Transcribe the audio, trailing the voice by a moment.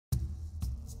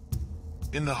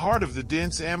In the heart of the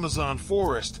dense Amazon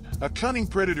forest, a cunning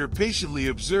predator patiently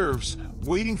observes,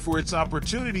 waiting for its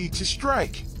opportunity to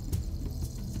strike.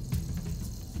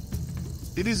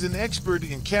 It is an expert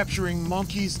in capturing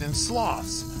monkeys and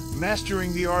sloths,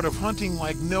 mastering the art of hunting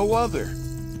like no other.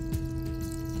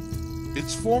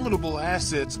 Its formidable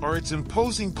assets are its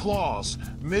imposing claws,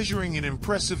 measuring an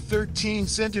impressive 13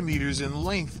 centimeters in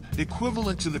length,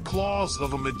 equivalent to the claws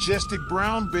of a majestic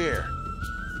brown bear.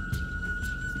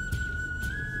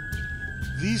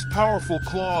 These powerful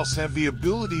claws have the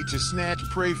ability to snatch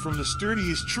prey from the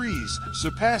sturdiest trees,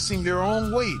 surpassing their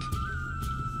own weight.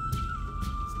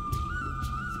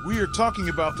 We are talking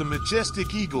about the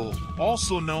majestic eagle,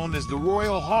 also known as the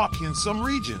royal hawk in some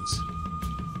regions.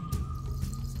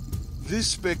 This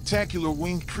spectacular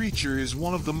winged creature is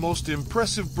one of the most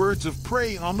impressive birds of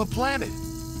prey on the planet.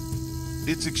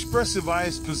 Its expressive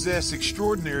eyes possess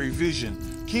extraordinary vision,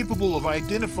 capable of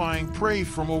identifying prey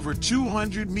from over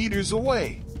 200 meters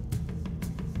away.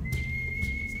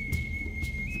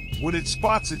 When it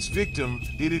spots its victim,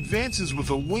 it advances with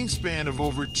a wingspan of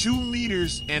over 2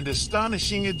 meters and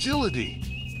astonishing agility.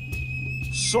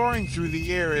 Soaring through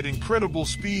the air at incredible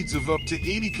speeds of up to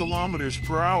 80 kilometers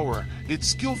per hour, it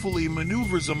skillfully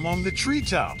maneuvers among the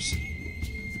treetops.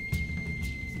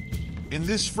 In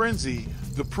this frenzy,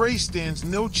 the prey stands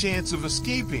no chance of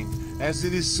escaping, as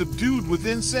it is subdued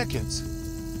within seconds.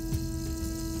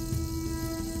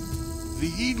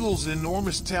 The eagle's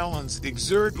enormous talons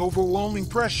exert overwhelming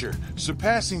pressure,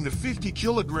 surpassing the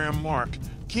 50-kilogram mark,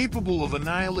 capable of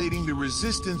annihilating the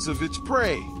resistance of its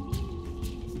prey.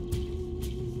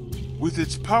 With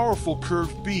its powerful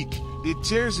curved beak, it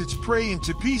tears its prey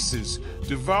into pieces,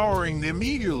 devouring them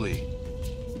eagerly.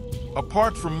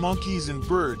 Apart from monkeys and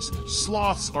birds,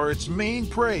 sloths are its main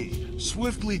prey,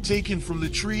 swiftly taken from the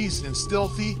trees in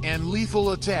stealthy and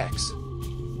lethal attacks.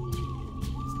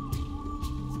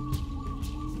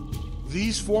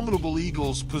 These formidable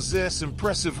eagles possess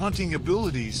impressive hunting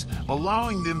abilities,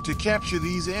 allowing them to capture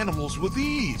these animals with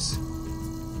ease.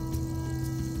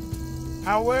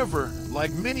 However,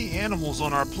 like many animals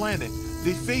on our planet,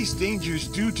 they face dangers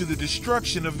due to the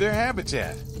destruction of their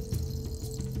habitat.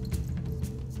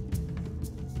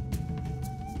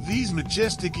 These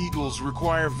majestic eagles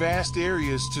require vast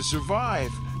areas to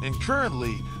survive, and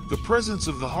currently, the presence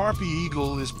of the Harpia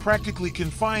eagle is practically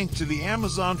confined to the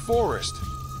Amazon forest.